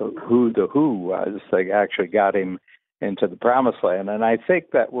for who the who was. They actually got him into the promised land. And I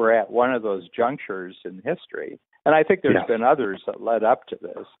think that we're at one of those junctures in history, and I think there's been others that led up to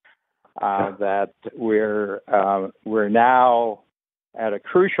this, that we're now at a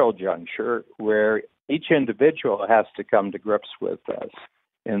crucial juncture where each individual has to come to grips with this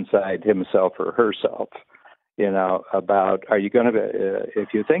inside himself or herself, you know, about, are you going to, if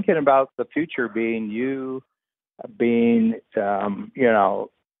you're thinking about the future being you, being, you know,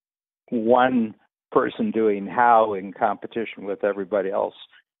 one person doing how in competition with everybody else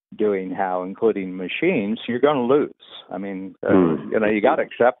doing how, including machines, you're going to lose. I mean, you know, you got to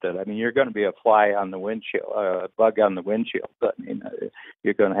accept it. I mean, you're going to be a fly on the windshield, a bug on the windshield. I mean,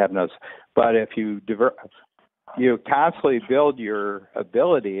 you're going to have no. But if you constantly build your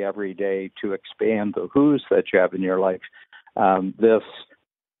ability every day to expand the who's that you have in your life, this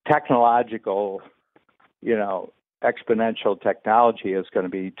technological, you know, exponential technology is going to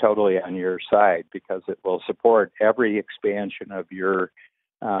be totally on your side because it will support every expansion of your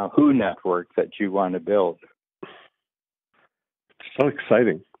who network that you want to build. So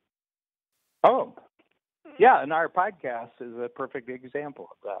exciting. Oh, yeah, and our podcast is a perfect example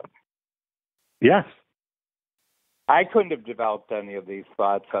of that. Yes. I couldn't have developed any of these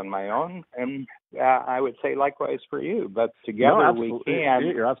thoughts on my own, and I would say likewise for you, but together we can.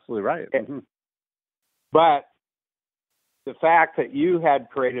 You're absolutely right. But the fact that you had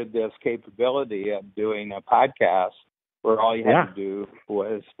created this capability of doing a podcast where all you had to do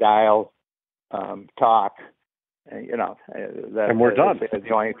was dial, talk, you know. And we're done.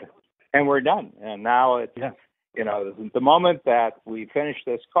 And we're done. And now it's, you know, the moment that we finish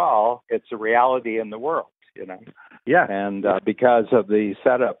this call, it's a reality in the world, you know. Yeah. And because of the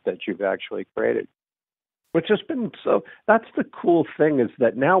setup that you've actually created. Which has been so, that's the cool thing is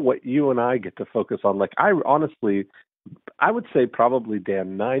that now what you and I get to focus on, like I would say probably,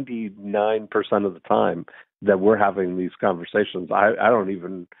 Dan, 99% of the time that we're having these conversations, I don't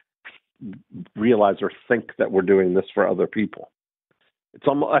even realize or think that we're doing this for other people. It's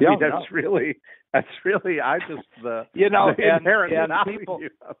almost, I mean, that's really, I just, the inherent value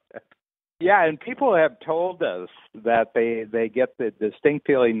of it. Yeah, and people have told us that they get the distinct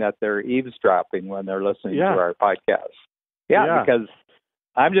feeling that they're eavesdropping when they're listening to our podcast. Yeah, because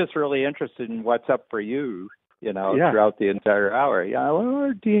I'm just really interested in what's up for you, you know, throughout the entire hour. Yeah,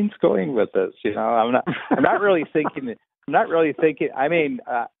 where Dean's going with this, you know, I'm not really thinking. I mean,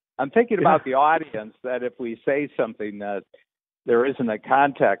 I'm thinking about the audience, that if we say something that there isn't a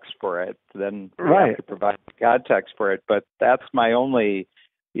context for it, then we have to provide context for it. But that's my only,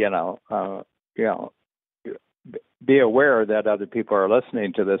 be aware that other people are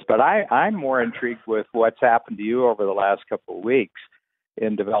listening to this. But I'm more intrigued with what's happened to you over the last couple of weeks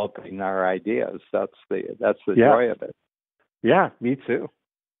in developing our ideas. That's the joy of it. Yeah, me too.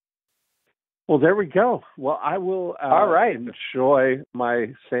 Well, there we go. Well, I will enjoy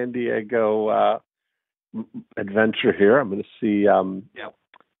my San Diego adventure here. I'm going to see.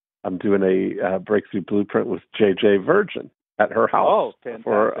 I'm doing a breakthrough blueprint with JJ Virgin at her house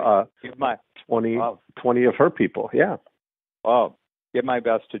for 20 of her people. Yeah. Oh, give my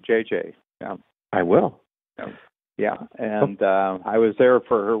best to JJ. Yeah, I will. Yeah, and I was there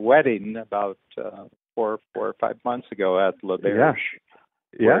for her wedding about 4 or 5 months ago at L'Auberge,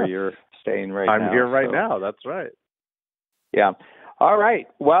 where you're staying now. I'm here right now. That's right. Yeah. All right.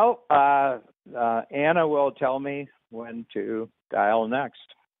 Well, Anna will tell me when to dial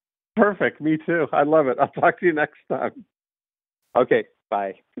next. Perfect. Me too. I love it. I'll talk to you next time. Okay.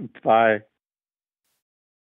 Bye. Bye.